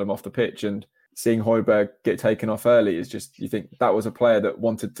bullied Tottenham off the pitch. And seeing Højbjerg get taken off early is just, you think that was a player that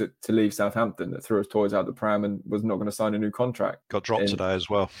wanted to leave Southampton, that threw his toys out the pram and was not going to sign a new contract. Got dropped today as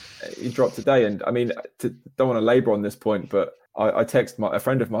well. He dropped today. And I mean, don't want to labour on this point, but I texted a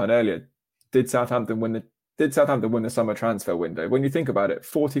friend of mine earlier, did Southampton win the summer transfer window? When you think about it,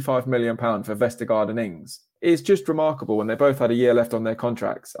 £45 million for Vestergaard and Ings is just remarkable, and they both had a year left on their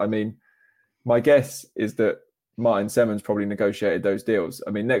contracts. I mean, my guess is that Martin Semmens probably negotiated those deals.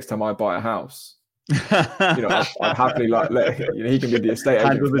 I mean, next time I buy a house, I'd happily he can be the estate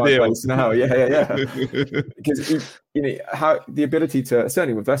agent for my place now. Yeah. Because how the ability to,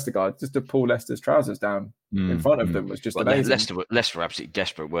 certainly with Vestergaard, just to pull Leicester's trousers down in front of them was just amazing. Leicester were absolutely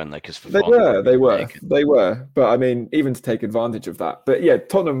desperate, weren't they? Because they were. But I mean, even to take advantage of that. But yeah,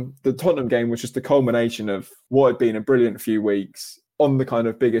 the Tottenham game was just the culmination of what had been a brilliant few weeks on the kind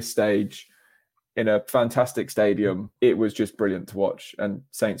of biggest stage in a fantastic stadium. It was just brilliant to watch, and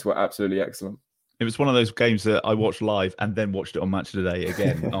Saints were absolutely excellent. It was one of those games that I watched live and then watched it on Match of the Day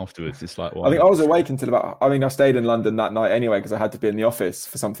again afterwards. It's like, wow. I think I was awake until I stayed in London that night anyway because I had to be in the office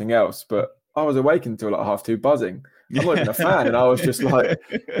for something else. But I was awake until like 2:30 buzzing. I'm not even a fan, and I was just like,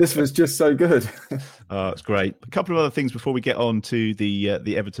 this was just so good. Oh, it's great. A couple of other things before we get on to the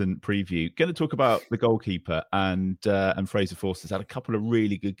Everton preview. Going to talk about the goalkeeper and Fraser Forster's had a couple of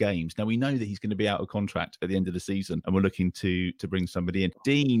really good games. Now we know that he's going to be out of contract at the end of the season, and we're looking to bring somebody in.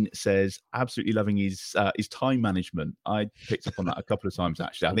 Dean says absolutely loving his time management. I picked up on that a couple of times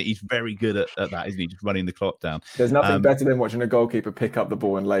actually. I think he's very good at that, isn't he? Just running the clock down. There's nothing better than watching a goalkeeper pick up the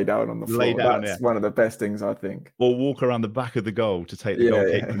ball and lay down on the floor. That's one of the best things, I think. Or walk around the back of the goal to take the goal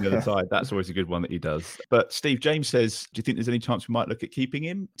kick from the other side. That's always a good one that he does. But Steve James says, do you think there's any chance we might look at keeping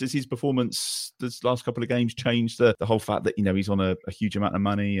him? Does his performance this last couple of games change the whole fact that he's on a huge amount of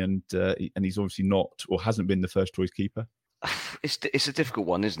money and he's obviously not or hasn't been the first choice keeper? It's a difficult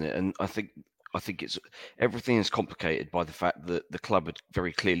one, isn't it? And I think it's everything is complicated by the fact that the club had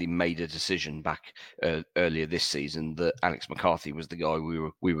very clearly made a decision back earlier this season that Alex McCarthy was the guy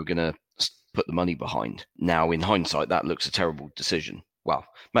we were going to put the money behind. Now, in hindsight, that looks a terrible decision. Well,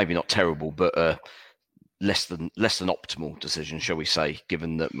 maybe not terrible, but less than optimal decision, shall we say,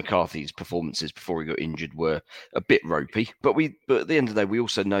 given that McCarthy's performances before he got injured were a bit ropey. But at the end of the day, we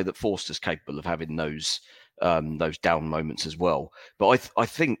also know that Forster's capable of having those down moments as well. But I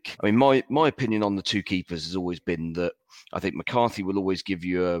think my opinion on the two keepers has always been that I think McCarthy will always give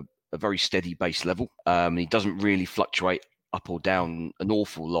you a very steady base level. He doesn't really fluctuate up or down an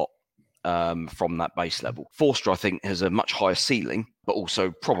awful lot from that base level. Forster, I think, has a much higher ceiling, but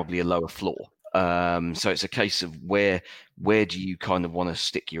also probably a lower floor. So it's a case of where do you kind of want to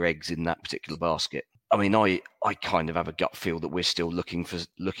stick your eggs in that particular basket? I mean, I kind of have a gut feel that we're still looking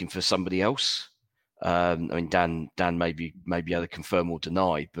for somebody else. I mean, Dan maybe either confirm or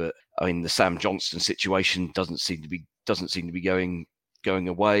deny, but I mean the Sam Johnston situation doesn't seem to be going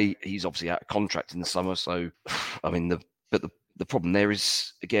away. He's obviously out of contract in the summer, so I mean the problem there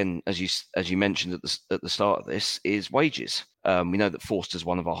is, again, as you mentioned at the start of this, is wages. We know that Forster's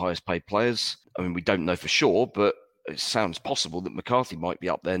one of our highest paid players. I mean, we don't know for sure, but it sounds possible that McCarthy might be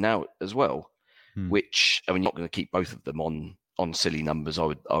up there now as well. Which, I mean, you're not going to keep both of them on silly numbers. I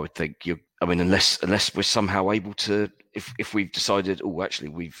would think. Unless we're somehow able to, if we've decided, actually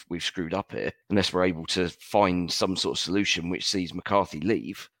we've screwed up here, unless we're able to find some sort of solution which sees McCarthy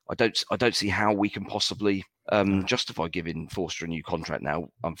leave, I don't see how we can possibly justify giving Forster a new contract now,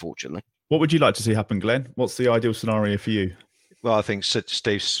 unfortunately. What would you like to see happen, Glenn? What's the ideal scenario for you? Well, I think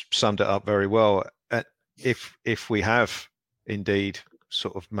Steve summed it up very well. If we have indeed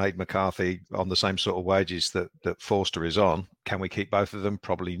sort of made McCarthy on the same sort of wages that Forster is on, can we keep both of them?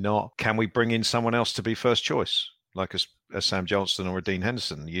 Probably not. Can we bring in someone else to be first choice, like a Sam Johnston or a Dean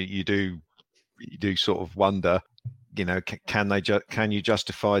Henderson? You do sort of wonder, can you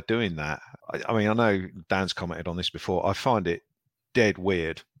justify doing that? I mean, I know Dan's commented on this before. I find it dead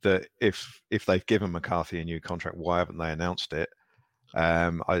weird that if they've given McCarthy a new contract, why haven't they announced it?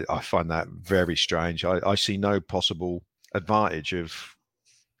 I find that very strange. I see no possible advantage of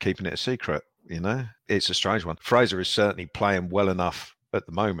keeping it a secret. It's a strange one. Fraser is certainly playing well enough at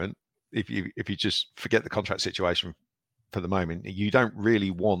the moment. If you just forget the contract situation for the moment, you don't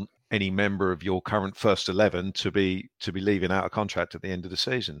really want any member of your current first 11 to be leaving out a contract at the end of the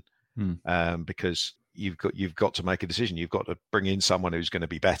season, because you've got to make a decision. You've got to bring in someone who's going to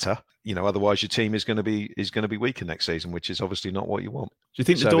be better. Otherwise your team is going to be weaker next season, which is obviously not what you want. Do you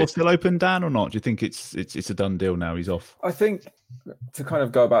think the door's still open, Dan, or not? Do you think it's a done deal now? He's off. I think, to kind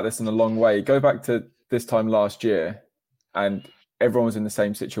of go about this in a long way, go back to this time last year, and everyone was in the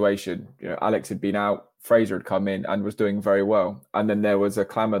same situation. Alex had been out, Fraser had come in and was doing very well. And then there was a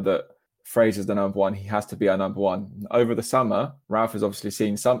clamour that Fraser's the number one, he has to be our number one. Over the summer, Ralph has obviously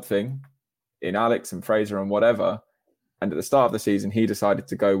seen something in Alex and Fraser and whatever. And at the start of the season, he decided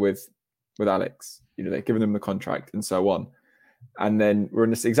to go with Alex. They've given him the contract and so on. And then we're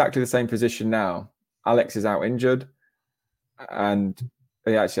in exactly the same position now. Alex is out injured, and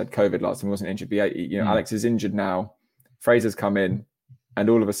he actually had COVID last time. He wasn't injured. But Alex is injured now. Fraser's come in, and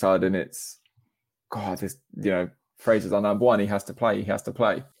all of a sudden it's, Fraser's our number one. He has to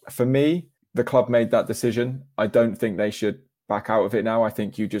play. For me, the club made that decision. I don't think they should back out of it now. I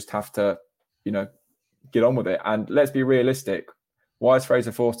think you just have to, get on with it. And let's be realistic. Why is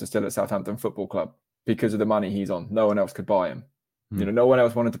Fraser Forster still at Southampton Football Club? Because of the money he's on. No one else could buy him. No one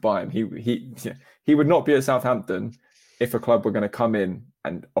else wanted to buy him. He would not be at Southampton if a club were going to come in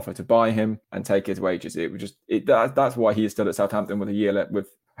and offer to buy him and take his wages. That's why he is still at Southampton with a year with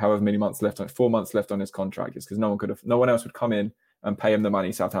however many months left on 4 months left on his contract. It's because no one else would come in and pay him the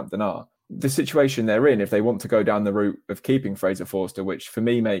money Southampton are. The situation they're in, if they want to go down the route of keeping Fraser Forster, which for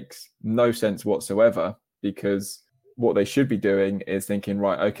me makes no sense whatsoever, because what they should be doing is thinking,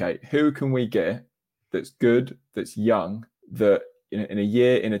 right, okay, who can we get that's good, that's young, that in a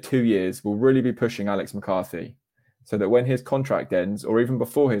year, in 2 years, will really be pushing Alex McCarthy, so that when his contract ends, or even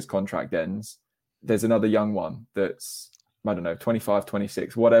before his contract ends, there's another young one that's, 25,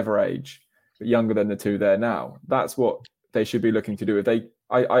 26, whatever age, but younger than the two there now. That's what they should be looking to do.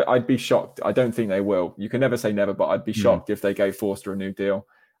 I'd be shocked. I don't think they will. You can never say never, but I'd be shocked if they gave Forster a new deal.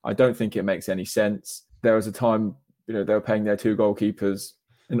 I don't think it makes any sense. There was a time, they were paying their two goalkeepers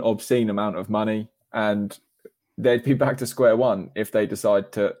an obscene amount of money, and they'd be back to square one if they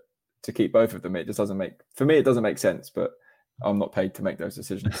decide to keep both of them. It just doesn't make sense, but I'm not paid to make those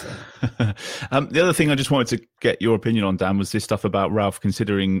decisions. So. The other thing I just wanted to get your opinion on, Dan, was this stuff about Ralph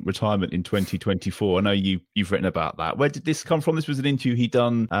considering retirement in 2024. I know you've written about that. Where did this come from? This was an interview he'd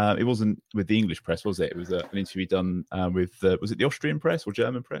done. It wasn't with the English press, was it? It was an interview he'd done with, was it the Austrian press or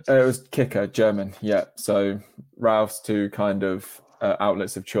German press? It was Kicker, German, yeah. So Ralph's two kind of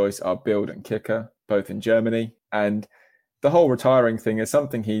outlets of choice are Bild and Kicker, both in Germany. And the whole retiring thing is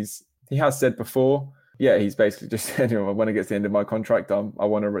something he has said before. Yeah, he's basically just said, when it gets to the end of my contract, I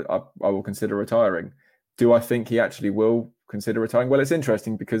will consider retiring. Do I think he actually will consider retiring? Well, it's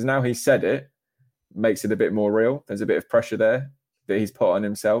interesting because now he's said it, makes it a bit more real. There's a bit of pressure there that he's put on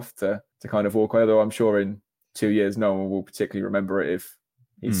himself to kind of walk away, although I'm sure in 2 years, no one will particularly remember it if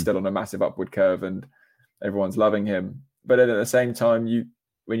he's still on a massive upward curve and everyone's loving him. But then at the same time,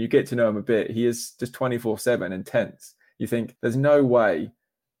 when you get to know him a bit, he is just 24/7 intense. You think there's no way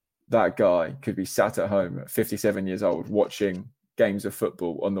that guy could be sat at home at 57 years old watching games of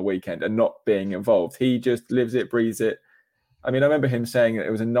football on the weekend and not being involved. He just lives it, breathes it. I mean, I remember him saying that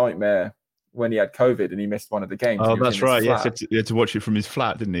it was a nightmare when he had COVID and he missed one of the games. Oh, that's right. Yes, he had to watch it from his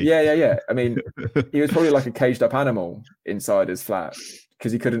flat, didn't he? Yeah. I mean, he was probably like a caged up animal inside his flat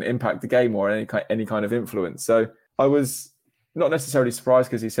because he couldn't impact the game or any kind of influence. So I was not necessarily surprised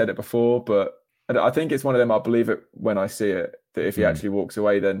because he said it before, but I think it's one of them, I'll believe it when I see it, that if he actually walks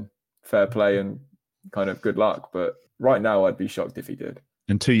away, then fair play and kind of good luck. But right now, I'd be shocked if he did.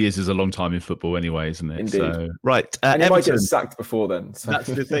 And 2 years is a long time in football anyway, isn't it? Indeed. So, right. And he might get sacked before then. So. That's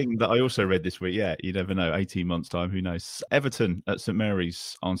the thing that I also read this week. Yeah, you never know. 18 months' time, who knows? Everton at St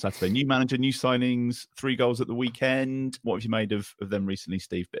Mary's on Saturday. New manager, new signings, 3 goals at the weekend. What have you made of them recently,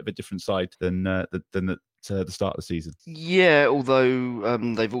 Steve? Bit of a different side than the start of the season. Yeah, although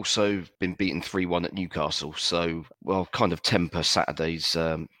they've also been beaten 3-1 at Newcastle. So, kind of temper Saturday's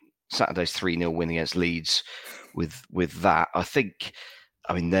 3-0 win against Leeds with that.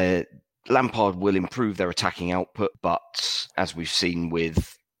 I mean, Lampard will improve their attacking output, but as we've seen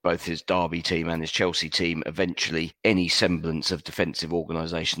with both his Derby team and his Chelsea team, eventually any semblance of defensive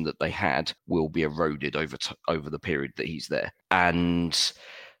organisation that they had will be eroded over the period that he's there. And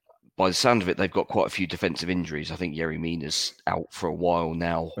by the sound of it, they've got quite a few defensive injuries. I think Yerry Mina's out for a while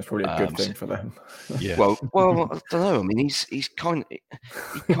now. That's probably a good thing for them. Yeah. Well, I don't know. I mean, he kind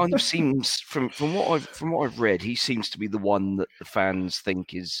of seems from what I've read, he seems to be the one that the fans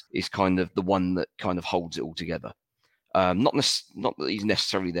think is kind of the one that kind of holds it all together. Not that he's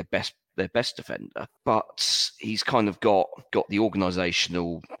necessarily their best defender, but he's kind of got the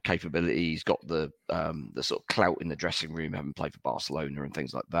organisational capability. He's got the sort of clout in the dressing room, having played for Barcelona and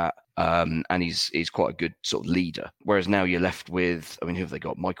things like that. And he's quite a good sort of leader. Whereas now you're left with, I mean, who have they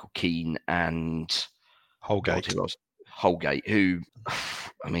got? Michael Keane and Holgate. Holgate, who,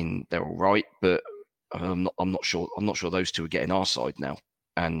 I mean, they're all right, but I'm not sure those two are getting our side now.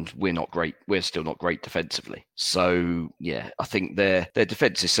 And we're not great. We're still not great defensively. So yeah, I think their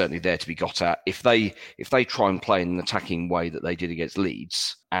defence is certainly there to be got at. If they try and play in an attacking way that they did against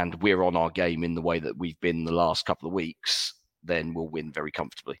Leeds, and we're on our game in the way that we've been the last couple of weeks, then we'll win very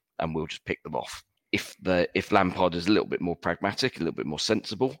comfortably, and we'll just pick them off. If Lampard is a little bit more pragmatic, a little bit more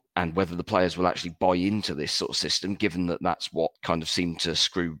sensible, and whether the players will actually buy into this sort of system, given that that's what kind of seemed to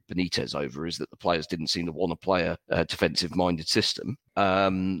screw Benitez over, is that the players didn't seem to want to play a defensive-minded system,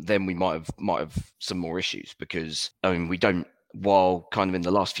 then we might have some more issues, because I mean, we don't. While kind of in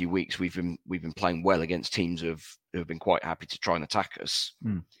the last few weeks we've been playing well against teams who have been quite happy to try and attack us.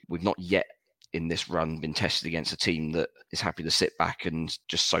 We've not yet in this run been tested against a team that is happy to sit back and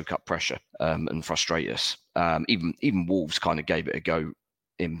just soak up pressure and frustrate us. Even Wolves kind of gave it a go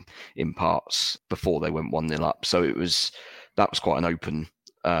in parts before they went 1-0 up. So that was quite an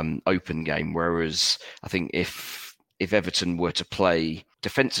open game. Whereas I think if Everton were to play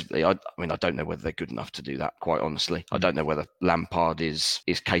defensively, I mean, I don't know whether they're good enough to do that, quite honestly. I don't know whether Lampard is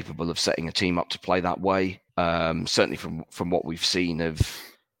capable of setting a team up to play that way. Certainly from what we've seen of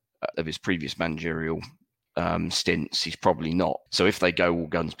his previous managerial stints, he's probably not. So if they go all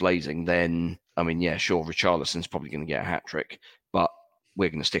guns blazing, then, I mean, yeah, sure, Richarlison's probably going to get a hat-trick, but we're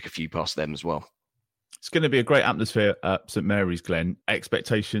going to stick a few past them as well. It's going to be a great atmosphere at St Mary's, Glenn.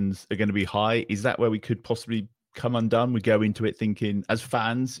 Expectations are going to be high. Is that where we could possibly come undone? We go into it thinking, as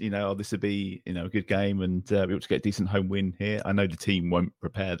fans, this would be, a good game, and be able to get a decent home win here. I know the team won't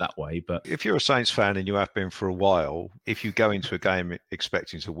prepare that way, but if you're a Saints fan, and you have been for a while, if you go into a game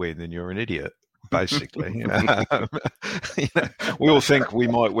expecting to win, then you're an idiot, basically. We all think we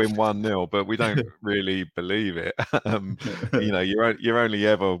might win 1-0, but we don't really believe it. You're only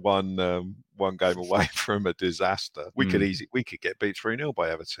ever one game away from a disaster. We could get beat 3-0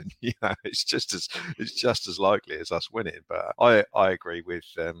 by Everton. It's just as likely as us winning. But I agree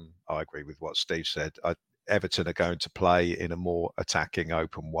with what Steve said. Everton are going to play in a more attacking,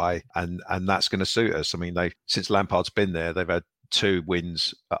 open way, and that's going to suit us. I mean, since Lampard's been there, they've had 2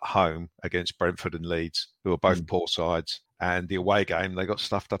 wins at home against Brentford and Leeds, who are both poor sides. And the away game, they got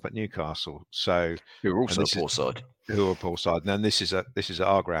stuffed up at Newcastle. So who are also a poor side. Who are poor side. And then this is at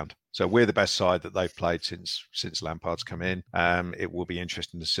our ground. So we're the best side that they've played since Lampard's come in. It will be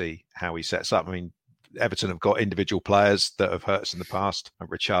interesting to see how he sets up. I mean, Everton have got individual players that have hurt us in the past,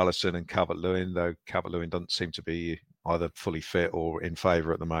 Richarlison and Calvert-Lewin, though Calvert-Lewin doesn't seem to be either fully fit or in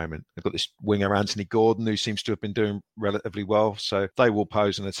favour at the moment. They've got this winger, Anthony Gordon, who seems to have been doing relatively well. So they will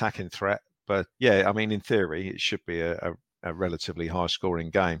pose an attacking threat. But yeah, I mean, in theory, it should be a relatively high-scoring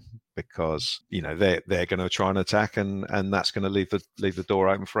game, because they're going to try and attack, and that's going to leave the door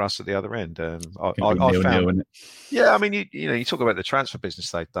open for us at the other end. I found, yeah, I mean, you talk about the transfer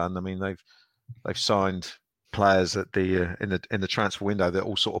business they've done. I mean, they've signed players at the in the transfer window that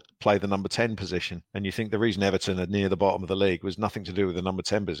all sort of play the number 10 position, and you think the reason Everton are near the bottom of the league was nothing to do with the number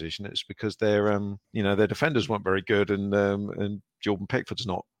 10 position. It's because their defenders weren't very good, and Jordan Pickford's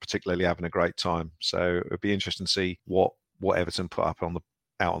not particularly having a great time. So it'd be interesting to see what Everton put up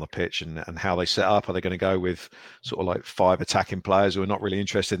out on the pitch and how they set up. Are they going to go with sort of like 5 attacking players who are not really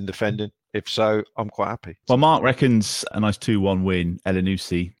interested in defending? If so, I'm quite happy. Well, Mark reckons a nice 2-1 win.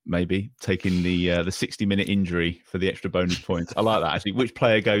 Elyounoussi maybe taking the 60-minute injury for the extra bonus points. I like that, actually. Which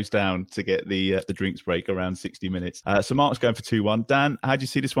player goes down to get the drinks break around 60 minutes? So Mark's going for 2-1. Dan, how do you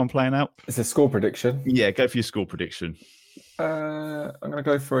see this one playing out? It's a score prediction. Yeah, go for your score prediction. I'm going to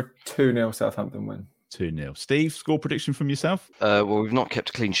go for a 2-0 Southampton win. 2-0. Steve, score prediction from yourself? Well, we've not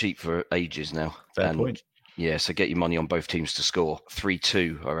kept a clean sheet for ages now. Fair point. Yeah, so get your money on both teams to score.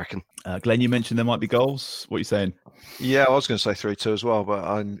 3-2, I reckon. Glenn, you mentioned there might be goals. What are you saying? Yeah, I was going to say 3-2 as well, but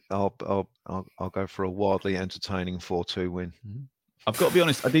I'll go for a wildly entertaining 4-2 win. I've got to be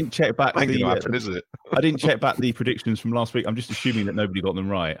honest, I didn't check back is it? I didn't check back the predictions from last week. I'm just assuming that nobody got them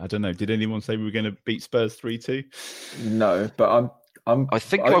right. I don't know. Did anyone say we were going to beat Spurs 3-2? No, but I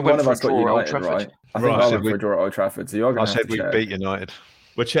think I went for a draw at Old Trafford. Right? I think I went for a draw at Old Trafford. So you're going to I said we'd beat United.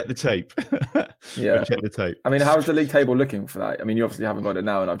 We'll check the tape. Yeah. We'll check the tape. I mean, how's the league table looking for that? I mean, you obviously haven't got it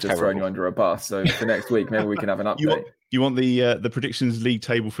now, and I've just thrown you under a bus. So for next week, maybe we can have an update. You want the predictions league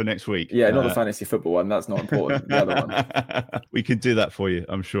table for next week? Yeah, not the fantasy football one. That's not important. The other one. We can do that for you,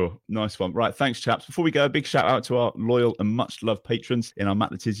 I'm sure. Nice one. Right, thanks, chaps. Before we go, a big shout out to our loyal and much loved patrons. In our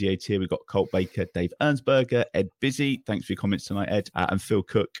Matt Letizia tier, we've got Colt Baker, Dave Ernsberger, Ed Busy. Thanks for your comments tonight, Ed, and Phil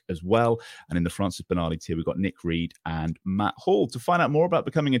Cook as well. And in the Francis Bernardi tier, we've got Nick Reed and Matt Hall. To find out more about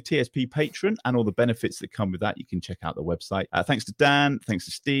becoming a TSP patron and all the benefits that come with that, you can check out the website. Thanks to Dan, thanks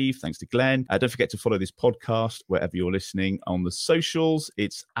to Steve, thanks to Glenn. Don't forget to follow this podcast wherever you're listening on the socials.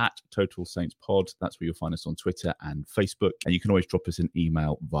 It's at Total Saints Pod. That's where you'll find us on Twitter and Facebook. And you can always drop us an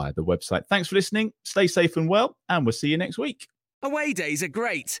email via the website. Thanks for listening. Stay safe and well, and we'll see you next week. Away days are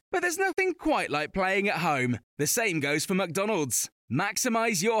great, but there's nothing quite like playing at home. The same goes for McDonald's.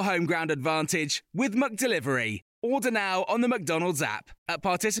 Maximise your home ground advantage with McDelivery. Order now on the McDonald's app. At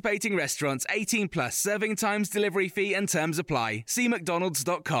participating restaurants, 18 plus serving times, delivery fee and terms apply. See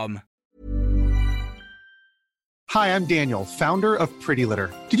mcdonalds.com. Hi, I'm Daniel, founder of Pretty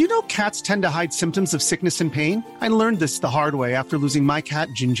Litter. Did you know cats tend to hide symptoms of sickness and pain? I learned this the hard way after losing my cat,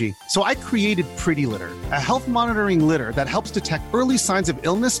 Gingy. So I created Pretty Litter, a health monitoring litter that helps detect early signs of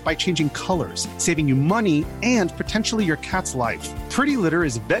illness by changing colors, saving you money and potentially your cat's life. Pretty Litter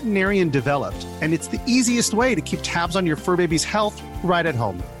is veterinarian developed, and it's the easiest way to keep tabs on your fur baby's health right at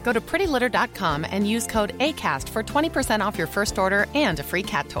home. Go to prettylitter.com and use code ACAST for 20% off your first order and a free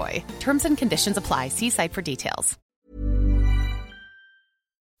cat toy. Terms and conditions apply. See site for details.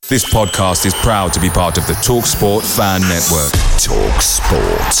 This podcast is proud to be part of the TalkSport Fan Network.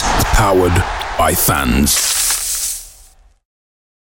 TalkSport. Powered by fans.